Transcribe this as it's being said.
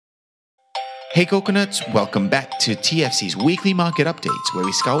Hey coconuts, welcome back to TFC's weekly market updates where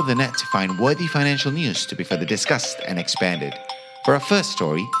we scour the net to find worthy financial news to be further discussed and expanded. For our first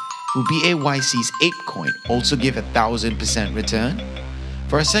story, will BAYC's ApeCoin also give 1,000% return?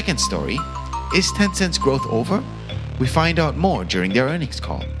 For our second story, is Tencent's growth over? We find out more during their earnings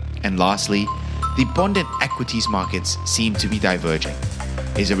call. And lastly, the bond and equities markets seem to be diverging.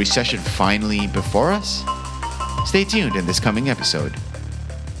 Is a recession finally before us? Stay tuned in this coming episode.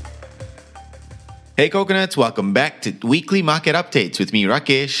 Hey coconuts, welcome back to weekly market updates with me,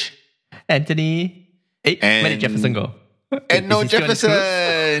 Rakesh. Anthony. Hey, where did Jefferson go? And no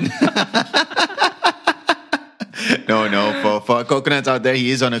Jefferson! No, for coconuts out there,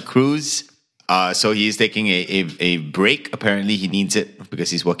 he is on a cruise. So he is taking a break. Apparently he needs it because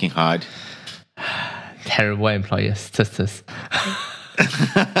he's working hard. Terrible employers. Tus.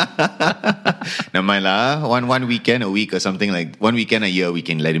 Never mind lah. One weekend a week or something, like 1 weekend a year we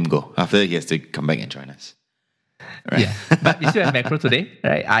can let him go. After he has to come back and join us. Right. Yeah, but we still have macro today,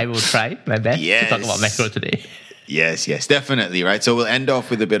 right? I will try my best to talk about macro today. Yes, definitely, right? So we'll end off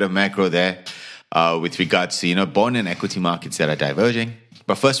with a bit of macro there with regards to, bond and equity markets that are diverging.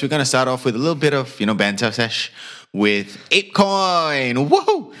 But first, we're going to start off with a little bit of, banter sesh with ApeCoin.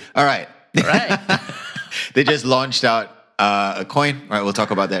 Woohoo! All right. They just launched out a coin, right? We'll talk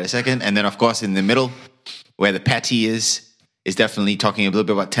about that in a second. And then, of course, in the middle, where the patty is definitely talking a little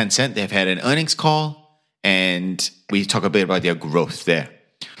bit about Tencent. They've had an earnings call, and we talk a bit about their growth there.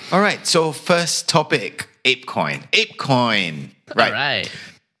 All right, so first topic, ApeCoin. Right.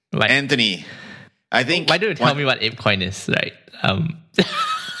 All right. Anthony, I think... Why don't you tell me what ApeCoin is, right?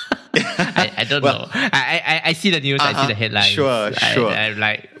 I don't know. I see the news, I see the headlines. Sure. I'm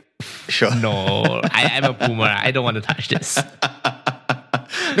like... Sure. No, I'm a boomer. I don't want to touch this.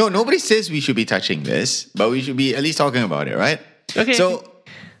 No, nobody says we should be touching this, but we should be at least talking about it, right? Okay. So,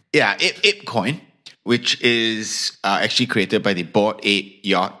 yeah, ApeCoin, which is actually created by the Bored Ape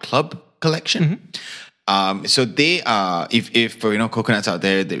Yacht Club collection. Mm-hmm. So they are, if for coconuts out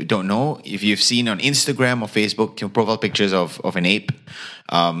there that don't know, if you've seen on Instagram or Facebook profile pictures of an ape,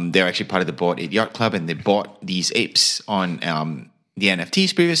 they're actually part of the Bored Ape Yacht Club, and they bought these apes on the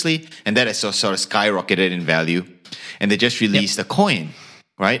NFTs previously, and that has sort of skyrocketed in value. And they just released a coin,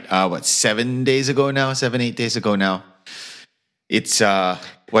 right? 7 days ago now? 7-8 days ago now. It's,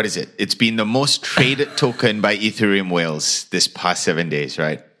 what is it? It's been the most traded token by Ethereum whales this past 7 days,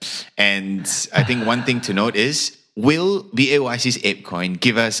 right? And I think one thing to note is, will BAYC's ApeCoin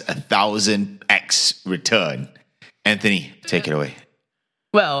give us 1,000x return? Anthony, take it away.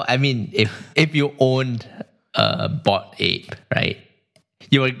 Well, I mean, if you owned a Bored Ape, right?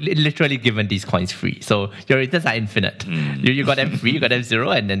 You were literally given these coins free. So your returns are infinite. You got them free, you got them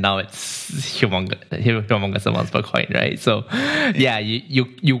zero, and then now it's humongous amounts per coin, right? So yeah,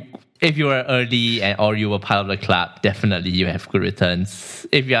 you if you were early or you were part of the club, definitely you have good returns.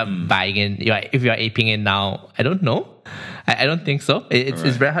 If you are buying in, if you are aping in now, I don't know. I don't think so.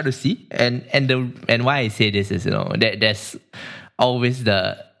 It's very hard to see. And why I say this is, there's always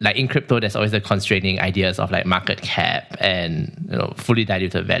in crypto, there's always the constraining ideas of market cap and fully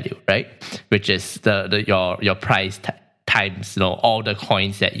diluted value, right? Which is your price times all the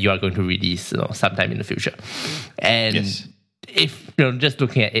coins that you are going to release sometime in the future. And if just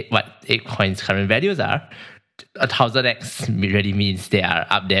looking at what ApeCoin's current values are, 1,000x really means they are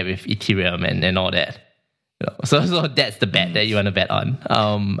up there with Ethereum and all that. So that's the bet that you want to bet on.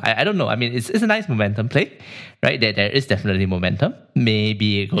 I don't know. I mean, it's a nice momentum play, right? There is definitely momentum.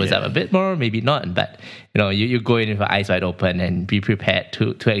 Maybe it goes up a bit more, maybe not. But you go in with your eyes wide open and be prepared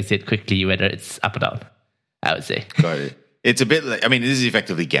to exit quickly, whether it's up or down, I would say. Got it. It's a bit like, this is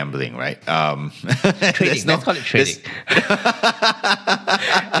effectively gambling, right? Trading. Let's call it trading.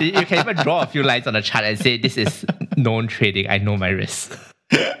 You can even draw a few lines on the chart and say, this is known trading. I know my risk.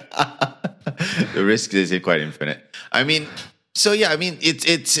 The risk is quite infinite.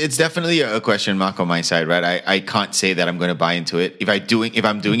 It's definitely a question mark on my side, right? I can't say that I'm going to buy into it. If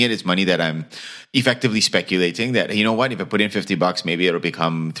I'm doing it, it's money that I'm effectively speculating that, if I put in $50, maybe it'll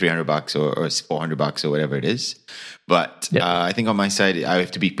become $300 or $400 or whatever it is. But I think on my side, I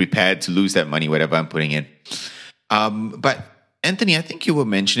have to be prepared to lose that money, whatever I'm putting in. But Anthony, I think you were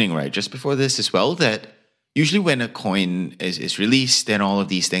mentioning, right, just before this as well, that usually when a coin is released and all of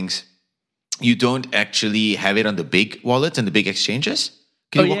these things, you don't actually have it on the big wallets and the big exchanges.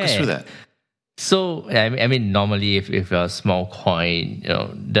 Can you walk us through that? So, normally if you're a small coin,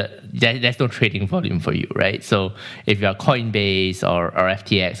 there's no trading volume for you, right? So if you're Coinbase or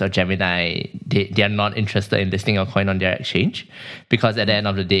FTX or Gemini, they are not interested in listing your coin on their exchange because at the end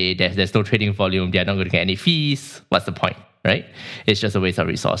of the day, there's no trading volume. They're not going to get any fees. What's the point, right? It's just a waste of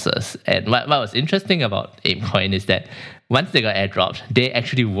resources. And what was interesting about ApeCoin is that once they got airdropped, they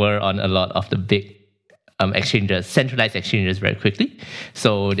actually were on a lot of the big exchanges, centralized exchanges very quickly.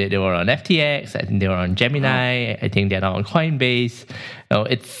 So they were on FTX, I think they were on Gemini, I think they're now on Coinbase.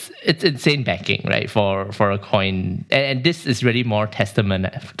 It's insane backing, right, for a coin. And this is really more testament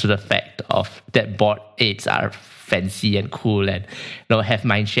to the fact of that Bored Apes are fancy and cool and have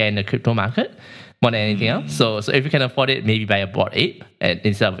mindshare in the crypto market more than anything else. So if you can afford it, maybe buy a Bored Ape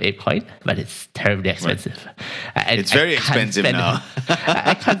instead of ApeCoin, but it's terribly expensive. Right. It's very expensive now.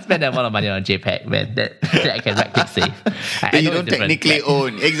 I can't spend that amount of money on JPEG, man. That I can right-click save. You don't technically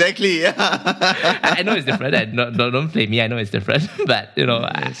own. Exactly, yeah. I know it's different. And don't blame me. I know it's different. But,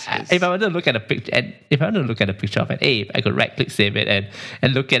 yes. If I want to look at a picture, of an ape, I could right-click save it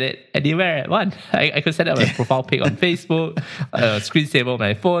and look at it anywhere I want. I could set up a profile pic on Facebook, screensaver on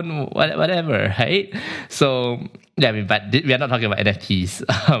my phone, whatever, right? So, yeah, but we are not talking about NFTs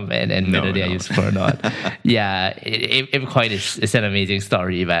and whether they are useful or not. Yeah, ApeCoin is an amazing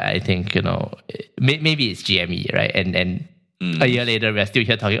story, but I think, maybe it's GME, right? And a year later, we're still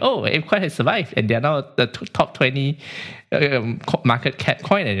here talking, ApeCoin has survived, and they're now the top 20 market cap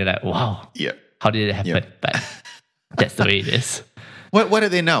coin, and you're like, wow, how did it happen? But that's the way it is. What are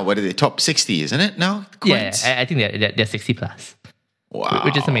they now? What are they? Top 60, isn't it now? Coins? Yeah, I think they're 60 plus. Wow.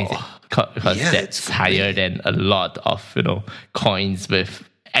 Which is amazing because that's higher than a lot of coins with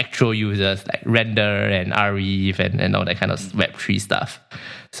actual users like Render and Arweave and all that kind of Web3 stuff.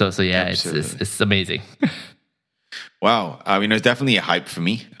 So yeah, it's amazing. Wow. It's definitely a hype for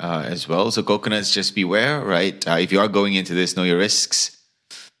me as well. So coconuts, just beware, right? If you are going into this, know your risks.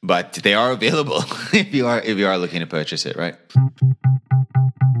 But they are available if you are looking to purchase it, right?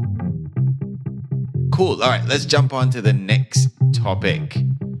 Cool. All right, let's jump on to the next topic.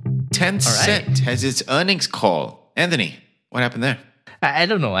 Tencent has its earnings call. Anthony, what happened there? I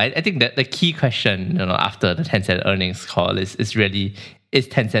don't know. I think that the key question, after the Tencent earnings call is really, is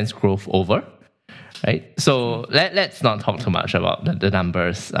Tencent's growth over? Right? So let's not talk too much about the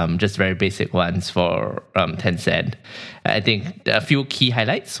numbers, just very basic ones for Tencent. I think there are a few key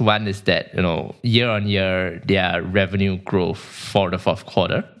highlights. One is that, year on year, their revenue growth for the fourth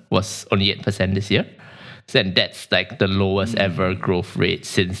quarter was only 8% this year. And that's like the lowest ever growth rate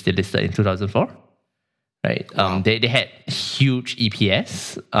since they listed in 2004. Right? Wow. They had huge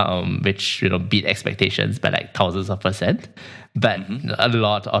EPS, which beat expectations by like thousands of %. But a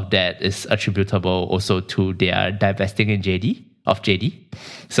lot of that is attributable also to their divesting in JD.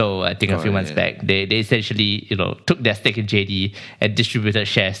 So I think a few months back, they essentially took their stake in JD and distributed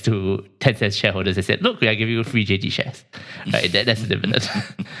shares to Tencent shareholders. They said, look, we are giving you free JD shares. Right? That's the dividend,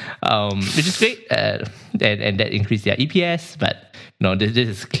 which is great, and that increased their EPS. But this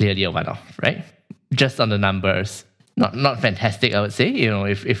is clearly a one-off, right? Just on the numbers, not fantastic, I would say.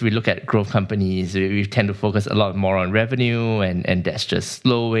 If we look at growth companies, we tend to focus a lot more on revenue, and that's just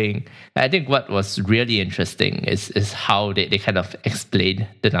slowing. I think what was really interesting is how they kind of explained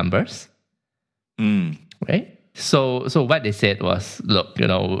the numbers. Right? So what they said was, look,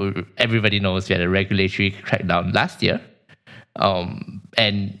 everybody knows we had a regulatory crackdown last year.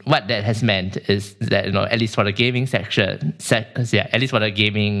 And what that has meant is that, at least for the gaming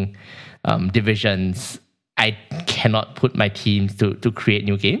divisions, I cannot put my teams to create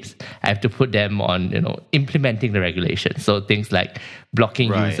new games. I have to put them on, implementing the regulations. So things like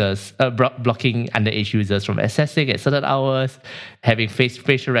blocking users, blocking underage users from accessing at certain hours, having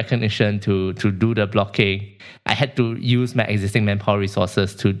facial recognition to do the blocking. I had to use my existing manpower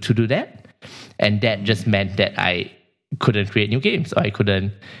resources to do that. And that just meant that I couldn't create new games, or I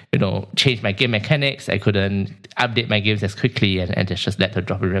couldn't, change my game mechanics. I couldn't update my games as quickly, and that's just led to a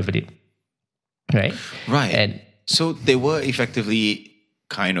drop in revenue. Right. And so they were effectively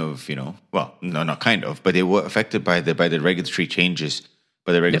kind of, well, no, not kind of, but they were affected by the regulatory changes,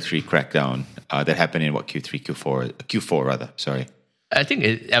 by the regulatory crackdown that happened in Q4 rather. Sorry. I think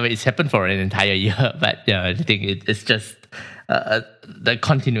it's happened for an entire year, but I think it's just the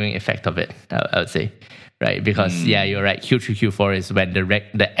continuing effect of it, I would say. Right, because you're right. Q3, Q4 is when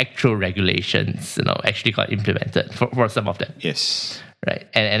the actual regulations, actually got implemented for some of them. Yes. Right,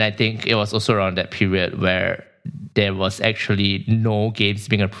 and I think it was also around that period where there was actually no games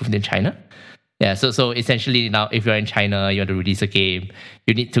being approved in China. Yeah, so essentially now, if you're in China, you want to release a game,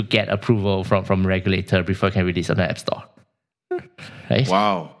 you need to get approval from a regulator before you can release on the App Store. Right.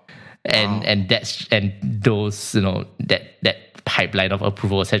 Wow. And those that pipeline of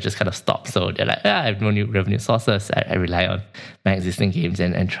approvals has just kind of stopped. So they're like, I have no new revenue sources. I rely on my existing games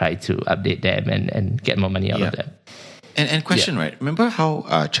and try to update them and get more money out of them. And question, right? Remember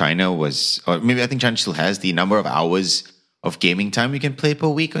how China was, or maybe I think China still has, the number of hours of gaming time you can play per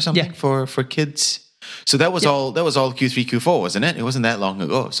week or something Yeah. for kids. So that was all Q3, Q4, wasn't it? It wasn't that long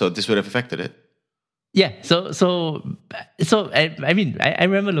ago. So this would have affected it. Yeah, so I mean, I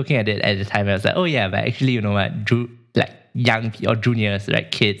remember looking at it at the time. I was like, oh yeah, but actually, you know what, like young or juniors,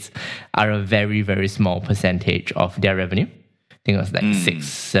 like kids, are a very, very small percentage of their revenue. I think it was like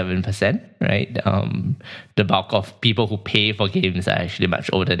 6-7%, right? The bulk of people who pay for games are actually much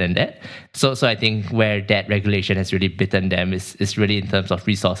older than that. So I think where that regulation has really bitten them is really in terms of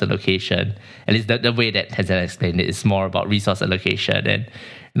resource allocation. At least the way that Tencent explained it is more about resource allocation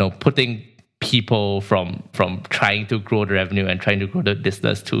and putting people from trying to grow the revenue and trying to grow the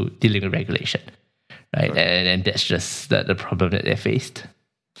business to dealing with regulation, right? And that's just the problem that they faced.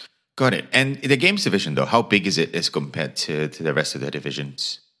 Got it. And the games division, though, how big is it as compared to the rest of the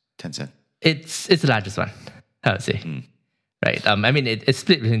divisions, Tencent? It's the largest one, I would say. Right. I mean, it's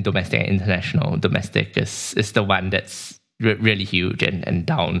split between domestic and international. Domestic is the one that's really huge and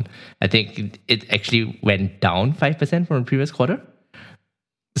down. I think it actually went down 5% from the previous quarter.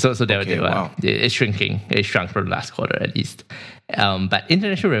 So wow. It's shrinking. It shrunk from the last quarter at least. But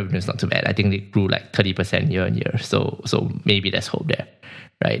international revenue is not too bad. I think they grew like 30% year on year. So maybe there's hope there,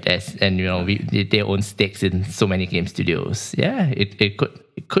 right? They own stakes in so many game studios. Yeah, it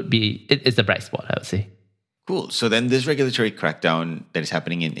could be. It's a bright spot, I would say. Cool. So then this regulatory crackdown that is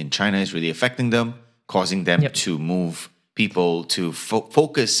happening in China is really affecting them, causing them to move people to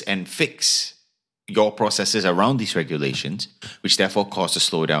focus and fix your processes around these regulations, which therefore caused a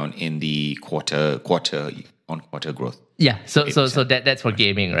slowdown in the quarter-on-quarter growth. Yeah, so that's for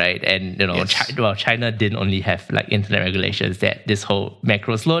gaming, right? And China didn't only have like internet regulations. That this whole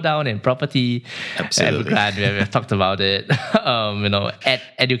macro slowdown in property. Absolutely, we've talked about it.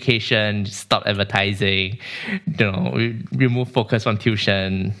 Education, stop advertising. We remove focus on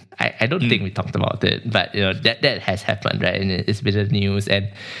tuition. I don't think we talked about it, but that has happened, right? And it's been in the news, and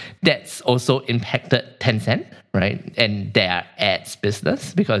that's also impacted Tencent, right? And their ads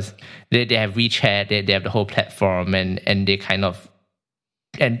business, because they have WeChat, they have the whole platform, and they kind of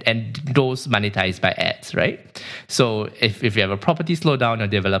and those monetized by ads, right? So if you have a property slowdown, your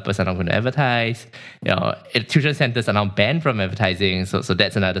developers are not going to advertise. Tuition centers are now banned from advertising, so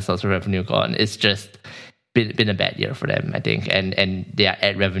that's another source of revenue gone. It's just been a bad year for them, I think, and their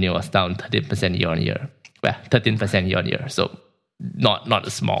ad revenue was down 13% year on year. Well, 13% year on year, so not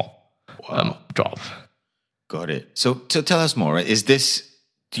a small drop. Got it. So tell us more, right? Is this,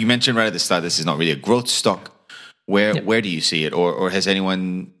 you mentioned right at the start, this is not really a growth stock. Where do you see it? Or has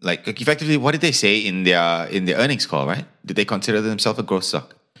anyone, like effectively, what did they say in their earnings call, right? Did they consider themselves a growth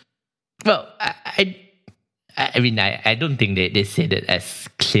stock? Well, I mean, I don't think they said it as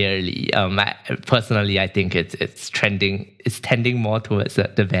clearly. Personally, I think it's tending more towards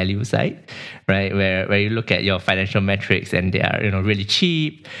the value side, right? Where you look at your financial metrics and they are really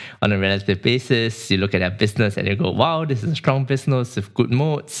cheap on a relative basis. You look at their business and you go, wow, this is a strong business with good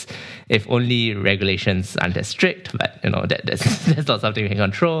moats. If only regulations aren't as strict, but that's not something we can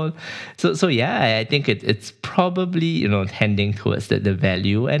control. So yeah, I think it's probably tending towards the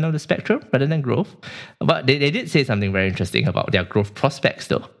value end of the spectrum rather than growth. But they did say something very interesting about their growth prospects,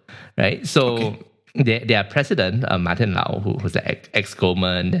 though, right? So their president, Martin Lau, who's the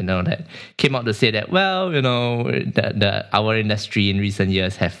ex-Goldman, and all that, came out to say that, well, our industry in recent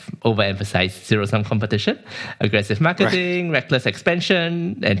years have overemphasized zero-sum competition, aggressive marketing, reckless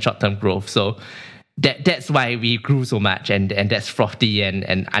expansion, and short-term growth. So that's why we grew so much, and that's frothy and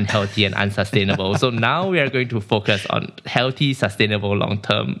unhealthy and unsustainable. So now we are going to focus on healthy, sustainable,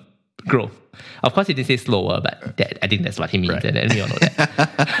 long-term growth. Of course, he didn't say slower, but I think that's what he means, and we all know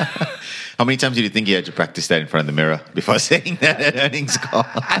that. How many times did you think he had to practice that in front of the mirror before saying that at earnings call?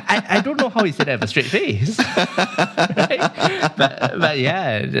 I don't know how he said that with a straight face. Right? But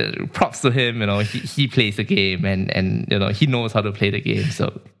yeah, props to him. He plays the game and he knows how to play the game.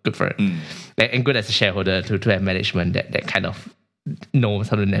 So good for him. And good as a shareholder to have management that kind of knows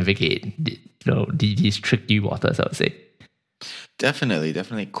how to navigate these tricky waters, I would say.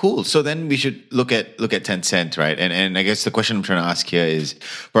 Definitely. Cool. So then we should look at Tencent, right? And I guess the question I'm trying to ask here is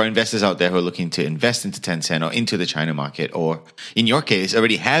for our investors out there who are looking to invest into Tencent or into the China market, or in your case,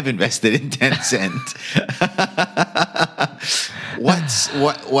 already have invested in Tencent. What's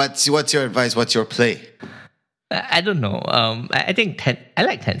your advice? What's your play? I don't know. I think I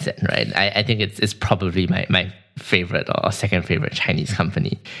like Tencent, right? I think it's probably my favorite or second favorite Chinese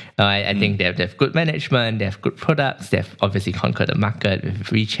company. I think they have good management, they have good products, they've obviously conquered the market with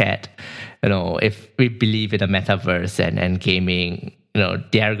WeChat. If we believe in the metaverse and gaming,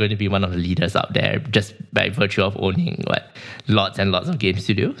 they are going to be one of the leaders out there just by virtue of owning lots and lots of game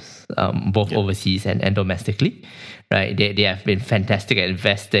studios, both overseas and domestically, right? They have been fantastic at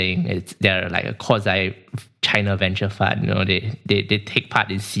investing. They're like a quasi China venture fund. They take part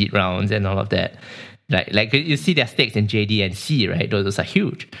in seed rounds and all of that. Like you see their stakes in JD and C, right? Those are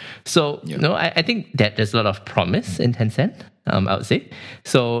huge. So I think that there's a lot of promise in Tencent. I would say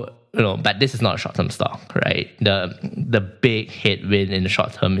so. But this is not a short-term stock, right? The big headwind in the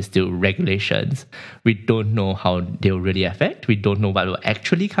short term is still regulations. We don't know how they'll really affect. We don't know what will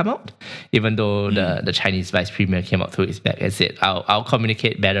actually come out. Even though the Chinese vice premier came out 2 weeks back and said, "I'll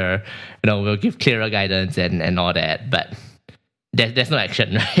communicate better. We'll give clearer guidance and all that." But there's no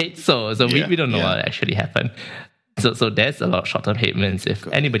action, right? So we don't know what will actually happen. So there's a lot of short-term headwinds if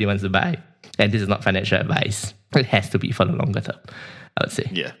anybody wants to buy. And this is not financial advice. It has to be for the longer term, I would say.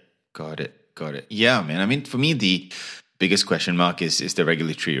 Yeah. Got it. Yeah, man. I mean, for me, the biggest question mark is the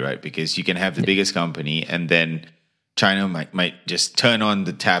regulatory, right? Because you can have the biggest company and then China might just turn on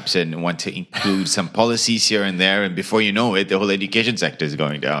the taps and want to include some policies here and there, and before you know it, the whole education sector is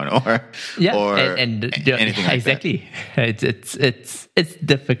going down, or anything like exactly. That. It's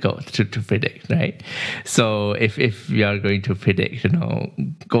difficult to predict, right? So if you are going to predict,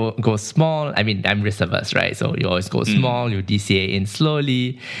 go small. I mean, I'm risk averse, right? So you always go small. You DCA in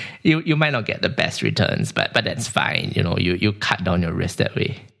slowly. You might not get the best returns, but that's fine. You cut down your risk that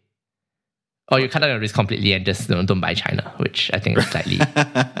way. Or you cut down your risk completely and just don't buy China, which I think is slightly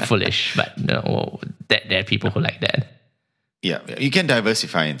foolish. But there are people who like that. Yeah, you can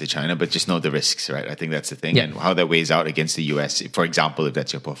diversify into China, but just know the risks, right? I think that's the thing, and how that weighs out against the US, for example, if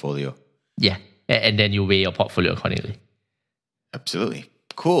that's your portfolio. Yeah, and then you weigh your portfolio accordingly. Absolutely.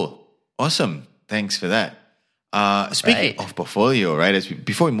 Cool. Awesome. Thanks for that. Speaking of portfolio, right,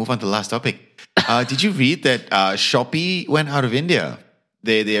 before we move on to the last topic, did you read that Shopee went out of India?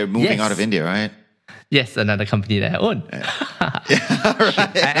 They are moving out of India, right? Yes, another company that I own.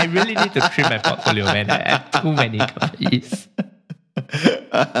 Right. I really need to trim my portfolio, man. I have too many companies.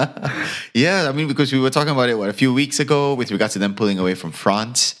 Yeah, I mean, because we were talking about it, a few weeks ago with regards to them pulling away from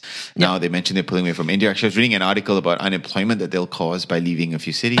France. Now they mentioned they're pulling away from India. Actually, I was reading an article about unemployment that they'll cause by leaving a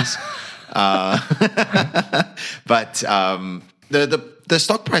few cities. But the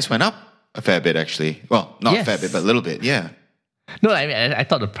stock price went up a fair bit, actually. Well, not a fair bit, but a little bit, yeah. No, I mean, I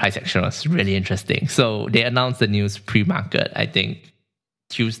thought the price action was really interesting. So they announced the news pre-market, I think,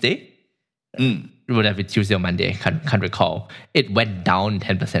 Tuesday. Whatever, Tuesday or Monday, I can't recall. It went down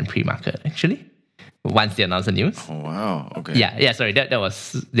 10% pre-market, actually, once they announced the news. Oh, wow. Okay. Yeah, sorry. That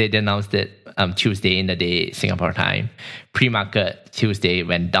was, they announced it Tuesday in the day, Singapore time. Pre-market Tuesday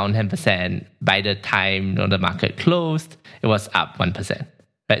went down 10%. By the time the market closed, it was up 1%.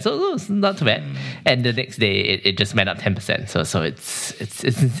 Right, so it's not too bad. And the next day, it just went up 10%. So it's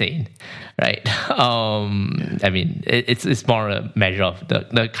insane, right? I mean, it's more a measure of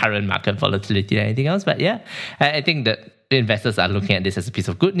the current market volatility than anything else. But yeah, I think that investors are looking at this as a piece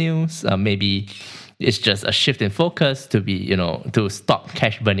of good news. Maybe it's just a shift in focus to be, to stop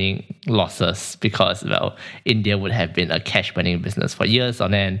cash burning losses, because, India would have been a cash burning business for years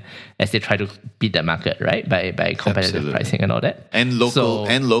on end as they try to beat the market, right? By competitive pricing and all that. And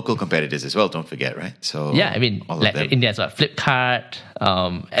local competitors as well, don't forget, right? So yeah, I mean, India's Flipkart,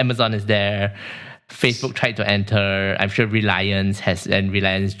 Amazon is there. Facebook tried to enter. I'm sure Reliance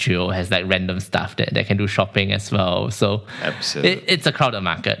Jio has random stuff that can do shopping as well. So it's a crowded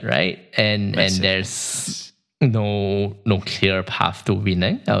market, right? And there's no clear path to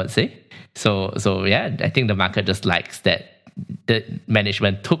winning, I would say. So yeah, I think the market just likes that the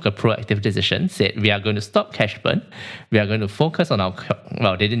management took a proactive decision, said we are going to stop cash burn. We are going to focus on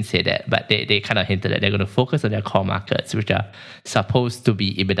they didn't say that, but they kind of hinted that they're going to focus on their core markets, which are supposed to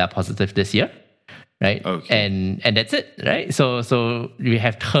be EBITDA positive this year. Right. Okay. And that's it. Right. So we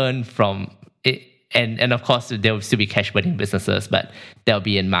have turned from it, and of course there will still be cash burning businesses, but they'll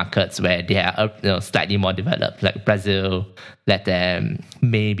be in markets where they are slightly more developed, like Brazil, Latam,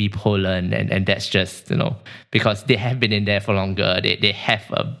 maybe Poland, and that's just because they have been in there for longer. They have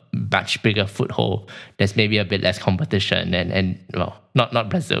a much bigger foothold. There's maybe a bit less competition, and not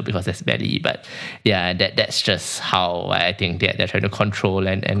Brazil because that's barely, but yeah, that's just how I think they're trying to control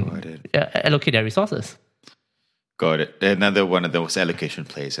and allocate their resources. Got it. Another one of those allocation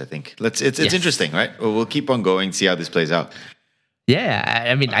plays, I think. It's interesting, right? We'll keep on going, see how this plays out. Yeah,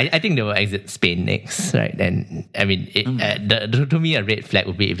 I mean, I think they will exit Spain next, right? And I mean, to me, a red flag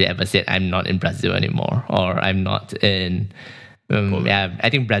would be if they ever said, I'm not in Brazil anymore, or I'm not in... I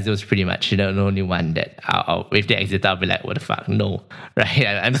think Brazil is pretty much the only one that if they exit, I'll be like, what the fuck? No, right?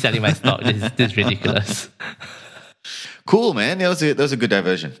 I'm selling my stock. This is ridiculous. Cool, man. That was a good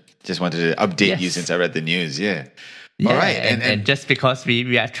diversion. Just wanted to update you Yes. since I read the news. Yeah. Yeah, All right. and just because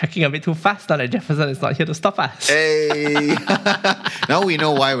we are tracking a bit too fast, now that Jefferson is not here to stop us. Hey, now we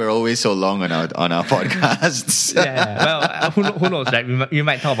know why we're always so long on our podcasts. Yeah, well, who knows, right? We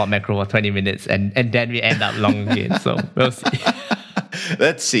might talk about macro for 20 minutes and then we end up long again. So we'll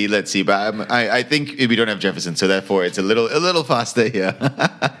see. Let's see. But I think we don't have Jefferson, so therefore it's a little faster here.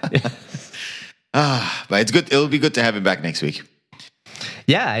 But it's good. It'll be good to have him back next week.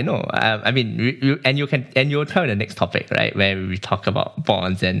 Yeah, I know. I mean, you'll tell the next topic, right, where we talk about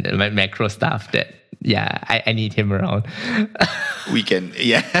bonds and macro stuff. That I need him around. We can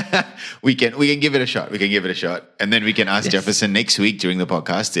give it a shot. And then we can ask Jefferson next week during the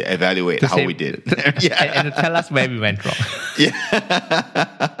podcast to evaluate how we did. And to tell us where we went wrong.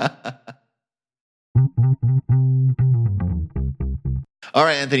 All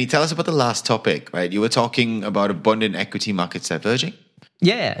right, Anthony, tell us about the last topic, right? You were talking about abundant equity markets diverging.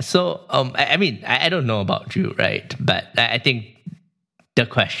 Yeah, so I mean, I don't know about you, right? But I think the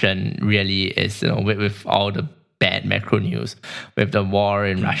question really is, with all the bad macro news, with the war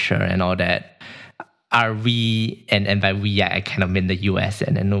in Russia and all that, are we, and by we, I kind of mean the US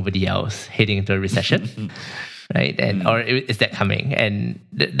and nobody else, heading into a recession? Right? And or is that coming? And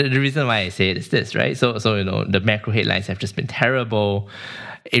the reason why I say it is this, right? So the macro headlines have just been terrible.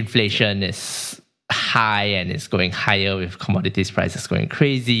 Inflation is high and it's going higher with commodities prices going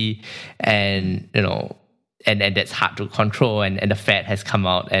crazy, and and that's hard to control. And the Fed has come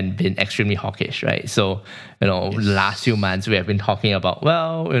out and been extremely hawkish, right? So the last few months we have been talking about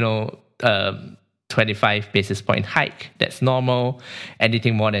 25 basis point hike, that's normal.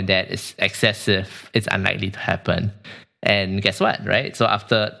 Anything more than that is excessive. It's unlikely to happen. And guess what, right? So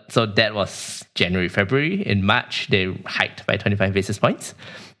that was January, February. In March, they hiked by 25 basis points.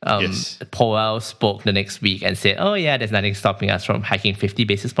 Powell spoke the next week and said, oh yeah, there's nothing stopping us from hiking 50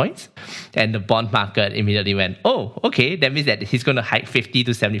 basis points. And the bond market immediately went, oh, okay, that means that he's going to hike 50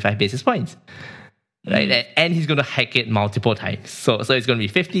 to 75 basis points. Right, and he's going to hike it multiple times. So it's going to be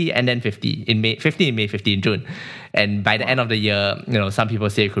 50 and then 50 in May, 50 in May, 50 in June, and by the end of the year, some people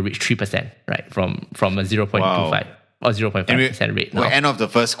say it could reach 3%, right, from a 0.25 or 0.5% rate. We're end of the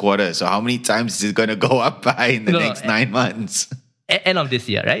first quarter, so how many times is it going to go up by in the next 9 months? End of this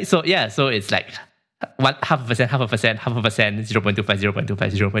year, right? So so it's like 0.5%, 0.25,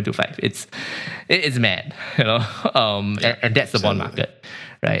 0.25. It's mad, and that's the bond market.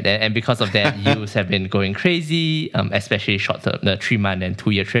 Right, and because of that, yields have been going crazy, especially short term. The 3-month and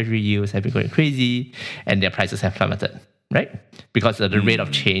 2-year Treasury yields have been going crazy, and their prices have plummeted, right? Because the rate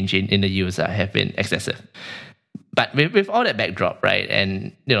of change in the yields have been excessive. But with all that backdrop, right,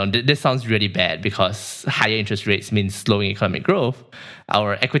 and this sounds really bad because higher interest rates means slowing economic growth.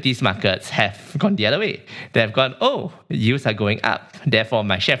 Our equities markets have gone the other way. They have gone, oh, yields are going up, therefore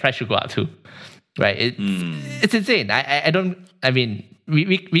my share price should go up too, right? It's insane.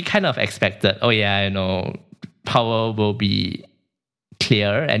 We kind of expected, Powell will be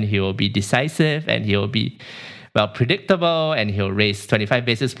clear and he will be decisive and he will be predictable and he'll raise 25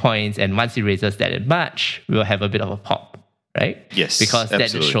 basis points, and once he raises that in March, we'll have a bit of a pop, right? Yes, because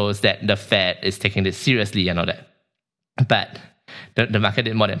absolutely. That shows that the Fed is taking this seriously and all that. But the market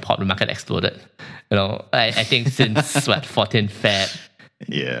did more than pop, the market exploded. I think since 14th Fed,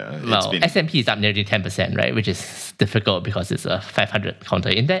 S&P is up nearly 10%, right? Which is difficult because it's a 500 counter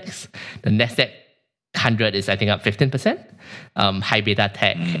index. The Nasdaq 100 is, I think, up 15%. High beta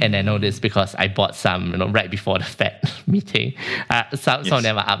tech, and I know this because I bought some, right before the Fed meeting. Some of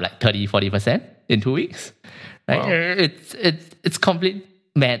them are up like 30-40% in 2 weeks. Right? Wow. It's complete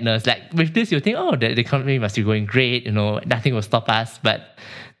madness. Like with this, you think, the economy must be going great. Nothing will stop us, but.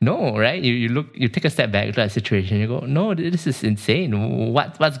 No, right? You take a step back, look at the situation, you go, no, this is insane.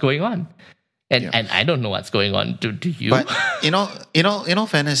 What's going on? And I don't know what's going on. Do you? But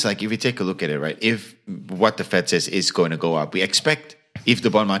fairness, like if you take a look at it, right? If what the Fed says is going to go up, we expect if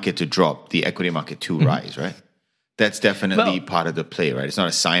the bond market to drop, the equity market to rise, right? That's definitely part of the play, right? It's not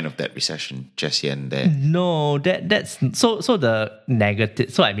a sign of that recession just here and there. No, that's so the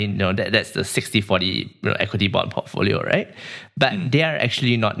negative. So I mean, that's the 60-40 equity bond portfolio, right? But they are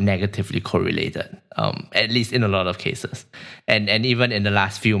actually not negatively correlated, at least in a lot of cases. And even in the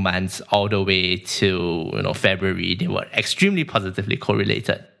last few months, all the way to February, they were extremely positively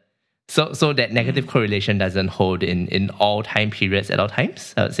correlated. So that negative correlation doesn't hold in all time periods at all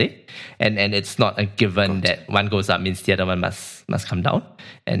times, I would say. And it's not a given that one goes up means the other one must come down.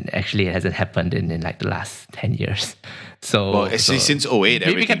 And actually it hasn't happened in like the last 10 years. So since 2008,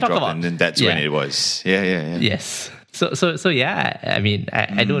 everything dropped, and then that's when it was. Yeah. Yes. So yeah, I mean,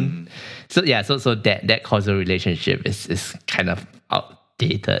 I don't. So yeah, so that causal relationship is kind of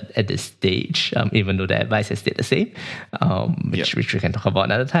outdated at this stage. Even though the advice has stayed the same, which we can talk about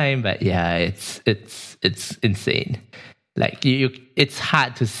another time. But yeah, it's insane. Like it's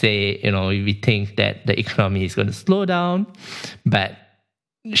hard to say. We think that the economy is going to slow down, but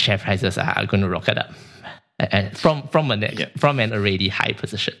share prices are going to rocket up. And from an already high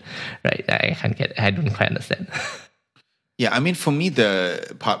position, right? I don't quite understand. Yeah, I mean, for me,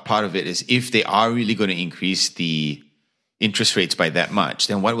 the part of it is if they are really going to increase the interest rates by that much,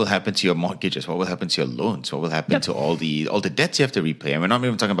 then what will happen to your mortgages? What will happen to your loans? What will happen to all the debts you have to repay? And we're not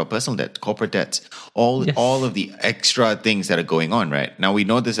even talking about personal debt, corporate debts, all of the extra things that are going on, right? Now, we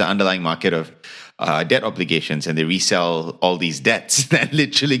know there's an underlying market of debt obligations, and they resell all these debts that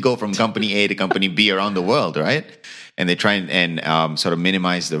literally go from company A to company B around the world, right? And they try and sort of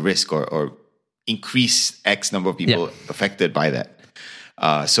minimize the risk or increase X number of people affected by that.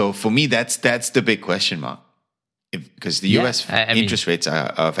 So for me, that's the big question mark, because the US interest rates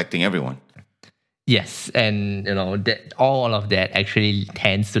are affecting everyone. Yes, and that all of that actually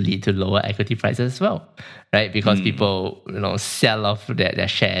tends to lead to lower equity prices as well, right? Because people sell off their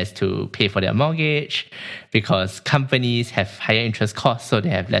shares to pay for their mortgage, because companies have higher interest costs, so they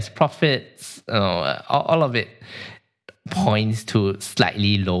have less profits. All of it points to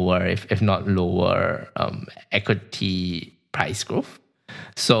slightly lower, if not lower, equity price growth.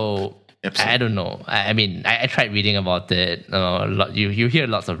 So absolutely. I don't know. I mean, I tried reading about it. You hear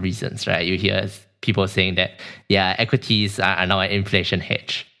lots of reasons, right? You hear people saying that equities are now an inflation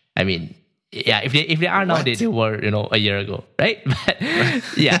hedge. I mean, if they are now, they were a year ago, right? But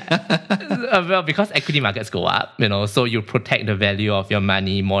well, because equity markets go up, so you protect the value of your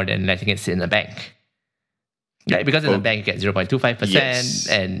money more than letting it sit in the bank. Right, because in the bank you get 0.25%,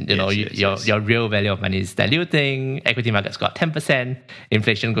 and your real value of money is diluting. Equity markets got 10%,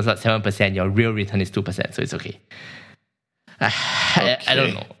 inflation goes up 7%. Your real return is 2%, so it's okay. I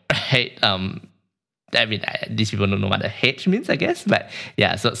don't know, right? I mean, these people don't know what a hedge means, I guess. But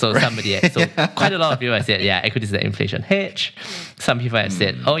yeah, so quite a lot of people have said, equity is the inflation hedge. Some people have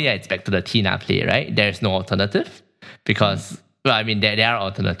said, it's back to the TINA play, right? There's no alternative because. Well, I mean, there are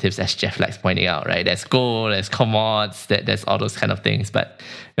alternatives, as Jeff likes pointing out, right? There's gold, there's commods, there's all those kind of things. But,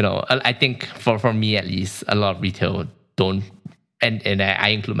 I think for me at least, a lot of retail don't, and I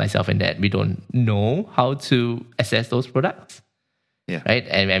include myself in that, we don't know how to assess those products. Yeah. Right?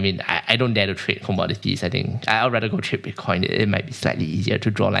 And I mean, I don't dare to trade commodities. I think I'd rather go trade Bitcoin. It might be slightly easier to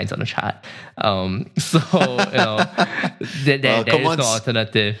draw lines on the chart. There is no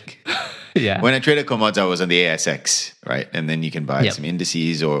alternative. Yeah. When I traded commodities, I was on the ASX, right? And then you can buy some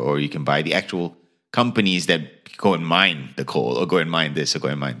indices, or you can buy the actual companies that go and mine the coal, or go and mine this, or go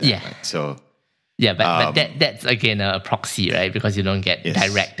and mine that. Yeah. Right? So. Yeah, but that's again a proxy, right? Because you don't get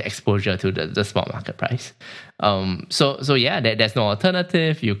direct exposure to the spot market price. So there's no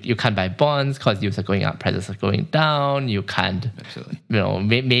alternative. You can't buy bonds because yields are going up, prices are going down. You can't. Absolutely.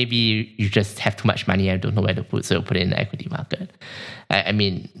 Maybe you just have too much money and don't know where to put, so you put it in the equity market. I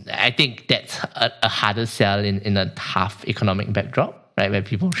mean, I think that's a harder sell in a tough economic backdrop, right? Where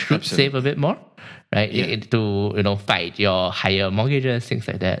people should save a bit more. Right, to fight your higher mortgages, things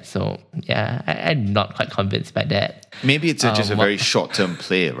like that. So I'm not quite convinced by that. Maybe it's just a very short-term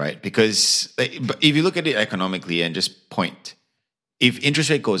play, right? Because if you look at it economically and just point, if interest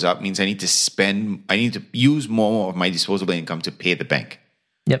rate goes up, means I need to use more of my disposable income to pay the bank.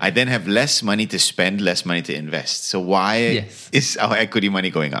 Yep. I then have less money to spend, less money to invest. So why is our equity money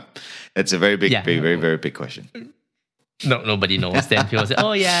going up? That's a very big, very, very big question. No, nobody knows. Then people say,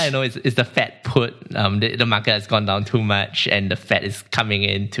 it's the Fed put. The market has gone down too much, and the Fed is coming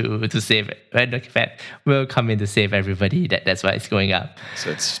in to save it. Right? The Fed will come in to save everybody. That's why it's going up.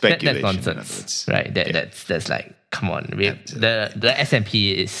 So it's speculation. That's nonsense, right? That's like, come on. The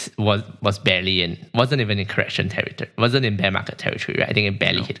S&P wasn't even in correction territory. Wasn't in bear market territory. Right? I think it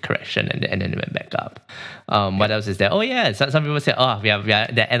barely hit correction, and then it went back up. What else is there? Some people say, we are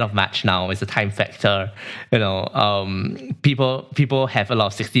at the end of March now. It's a time factor. People have a lot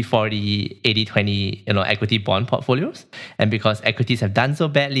of 60-40, 80-20, equity bond portfolios, and because equities have done so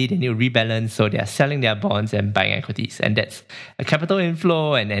badly, they need to rebalance. So they are selling their bonds and buying equities, and that's a capital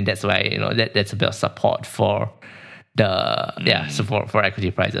inflow, and that's why that's a bit of support for support for equity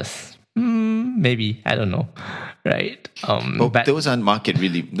prices. Maybe, I don't know, right? But those aren't market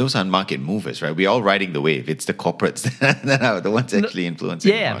movers, right? We're all riding the wave. It's the corporates that are the ones actually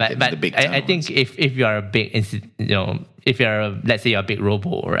influencing the market. But the big I think if you are a big, if you're let's say you're a big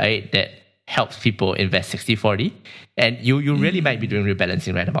robo, right, that helps people invest 60-40, and you really might be doing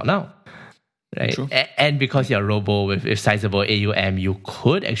rebalancing right about now. right? True. And because you're robo with sizable AUM, you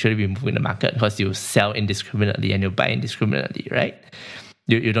could actually be moving the market because you sell indiscriminately and you buy indiscriminately, right?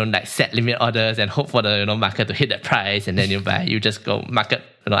 You don't like set limit orders and hope for the market to hit that price and then you buy. You just go market.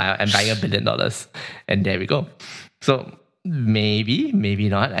 I'm buying $1 billion, and there we go. So maybe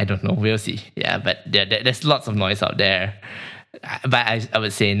not. I don't know. We'll see. Yeah, but there's lots of noise out there. But I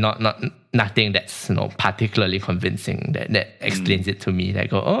would say nothing that's particularly convincing that explains it to me. That I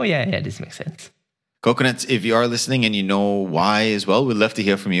go, oh yeah, this makes sense. Coconuts, if you are listening and you know why as well, we'd love to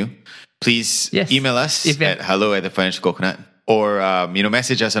hear from you. Please email us at hello@thefinancialcoconut or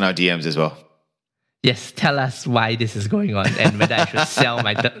message us on our DMs as well. Yes, tell us why this is going on and whether I should sell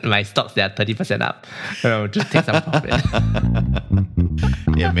my stocks that are 30% up. Just take some profit.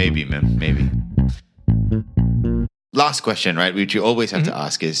 Yeah, maybe, man. Maybe. Last question, right, which you always have to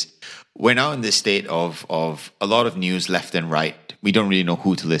ask is, we're now in this state of a lot of news left and right. We don't really know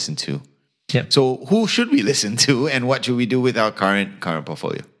who to listen to. Yep. So who should we listen to and what should we do with our current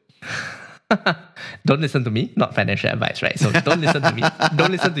portfolio? Don't listen to me, not financial advice, right? So don't listen to me.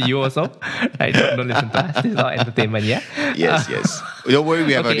 Don't listen to you also, right? Don't listen to us. This is our entertainment, yeah? Yes. Don't worry,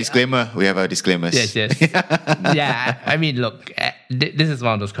 we have our disclaimer. We have our disclaimers. Yes. Yeah, I mean, look, this is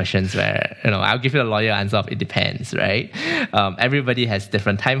one of those questions where, I'll give you a lawyer answer of it depends, right? Everybody has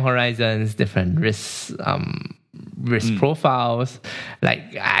different time horizons, different risk profiles.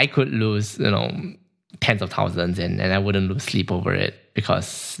 Like, I could lose, tens of thousands and I wouldn't lose sleep over it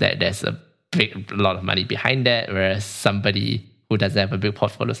because there's a lot of money behind that, whereas somebody who doesn't have a big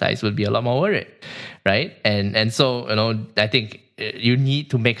portfolio size would be a lot more worried, right? And so, I think you need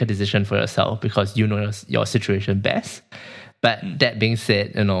to make a decision for yourself because you know your situation best. But that being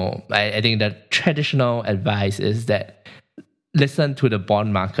said, I think the traditional advice is that listen to the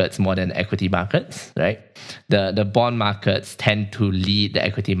bond markets more than equity markets, right? The bond markets tend to lead the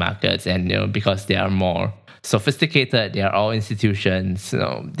equity markets, and because they are more sophisticated, they are all institutions.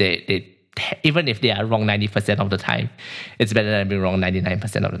 They even if they are wrong 90% of the time, it's better than being wrong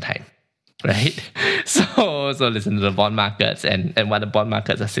 99% of the time, right? So listen to the bond markets, and what the bond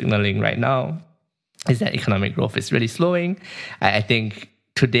markets are signaling right now is that economic growth is really slowing. I think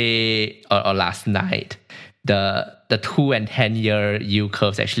today or last night, the 2 and 10-year yield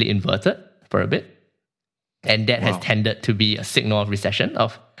curves actually inverted for a bit. And that has tended to be a signal of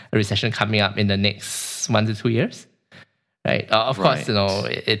a recession coming up in the next 1 to 2 years. Right. Of course,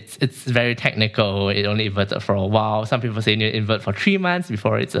 it's very technical. It only inverted for a while. Some people say it invert for 3 months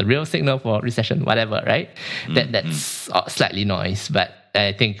before it's a real signal for recession, whatever, right? That's slightly noise. But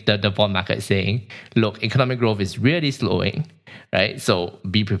I think the bond market is saying, look, economic growth is really slowing, right? So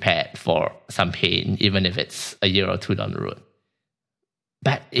be prepared for some pain, even if it's a year or two down the road.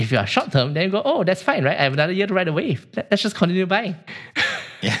 But if you are short term, then you go, oh, that's fine, right? I have another year to ride a wave. Let's just continue buying.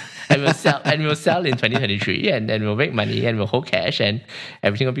 Yeah. and we'll sell in 2023 and we'll make money and we'll hold cash and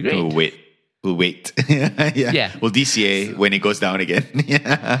everything will be great. We'll wait. Yeah. We'll DCA when it goes down again.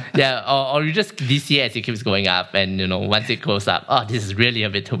 Or you just DCA as it keeps going up, and once it goes up, oh, this is really a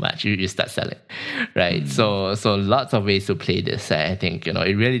bit too much. You start selling, right? So lots of ways to play this. I think it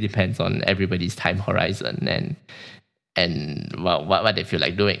really depends on everybody's time horizon and what they feel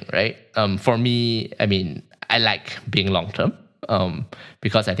like doing, right? For me, I mean, I like being long term.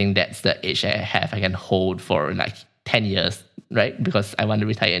 Because I think that's the age I have. I can hold for like 10 years, right? Because I want to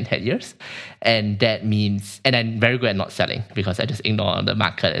retire in 10 years. And that means, and I'm very good at not selling because I just ignore the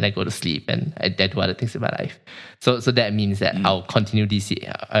market and I go to sleep and I do other things in my life. So that means that I'll continue my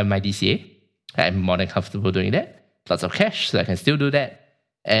DCA. I'm more than comfortable doing that. Lots of cash, so I can still do that.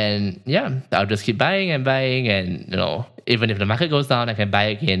 And I'll just keep buying and even if the market goes down, I can buy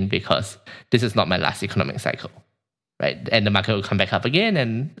again because this is not my last economic cycle. Right, and the market will come back up again,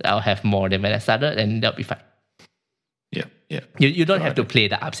 and I'll have more than when I started, and that'll be fine. Yeah. You don't have to play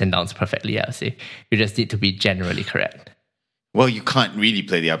the ups and downs perfectly, I would say. You just need to be generally correct. Well, you can't really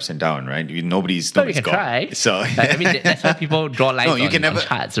play the ups and downs, right? Nobody's you can try. So that's why people draw lines on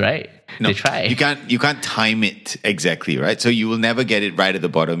charts, right? No, they try. You can't time it exactly, right? So you will never get it right at the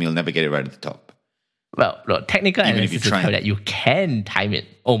bottom. You'll never get it right at the top. Well, technical analysis will tell you that you can time it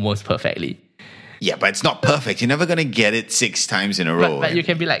almost perfectly. Yeah, but it's not perfect. You're never going to get it 6 times in a row. But you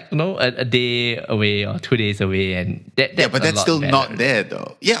can be like, a day away or 2 days away. And but that's still better. Not there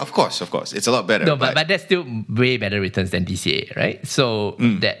though. Yeah, of course. It's a lot better. No, but that's still way better returns than DCA, right? So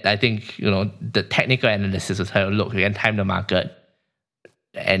that I think, the technical analysis will tell you, look, you can time the market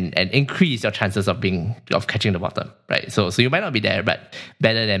and increase your chances of catching the bottom, right? So you might not be there, but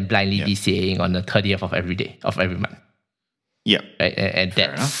better than blindly DCAing on the 30th of every month. Yeah. Right. And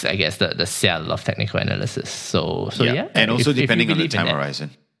that's, I guess, the sell of technical analysis. So yeah. And also depending on the time horizon.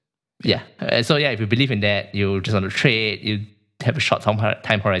 Yeah. So if you believe in that, you just want to trade, you have a short time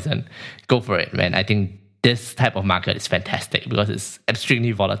horizon, go for it, man. I think this type of market is fantastic because it's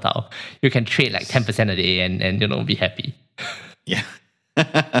extremely volatile. You can trade like 10% a day and be happy. Yeah.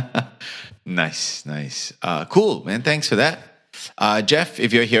 Nice. Cool, man. Thanks for that. Jeff,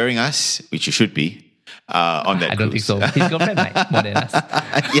 if you're hearing us, which you should be, on that I don't think so. His girlfriend might more than us.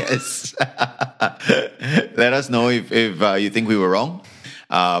 Yes. Let us know if you think we were wrong.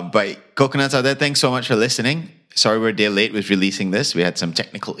 But coconuts out there, thanks so much for listening. Sorry we're a day late with releasing this. We had some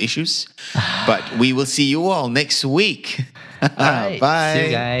technical issues. But we will see you all next week. All right. Bye. See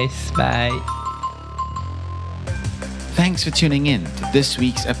you guys. Bye. Thanks for tuning in to this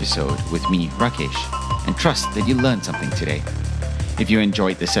week's episode with me, Rakesh, and trust that you learned something today. If you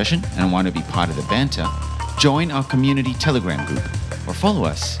enjoyed the session and want to be part of the banter, join our community Telegram group or follow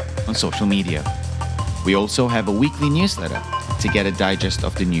us on social media. We also have a weekly newsletter to get a digest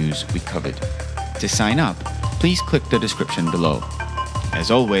of the news we covered. To sign up, please click the description below.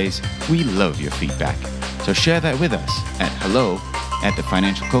 As always, we love your feedback, so share that with us at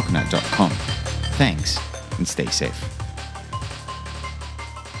hello@thefinancialcoconut.com. Thanks and stay safe.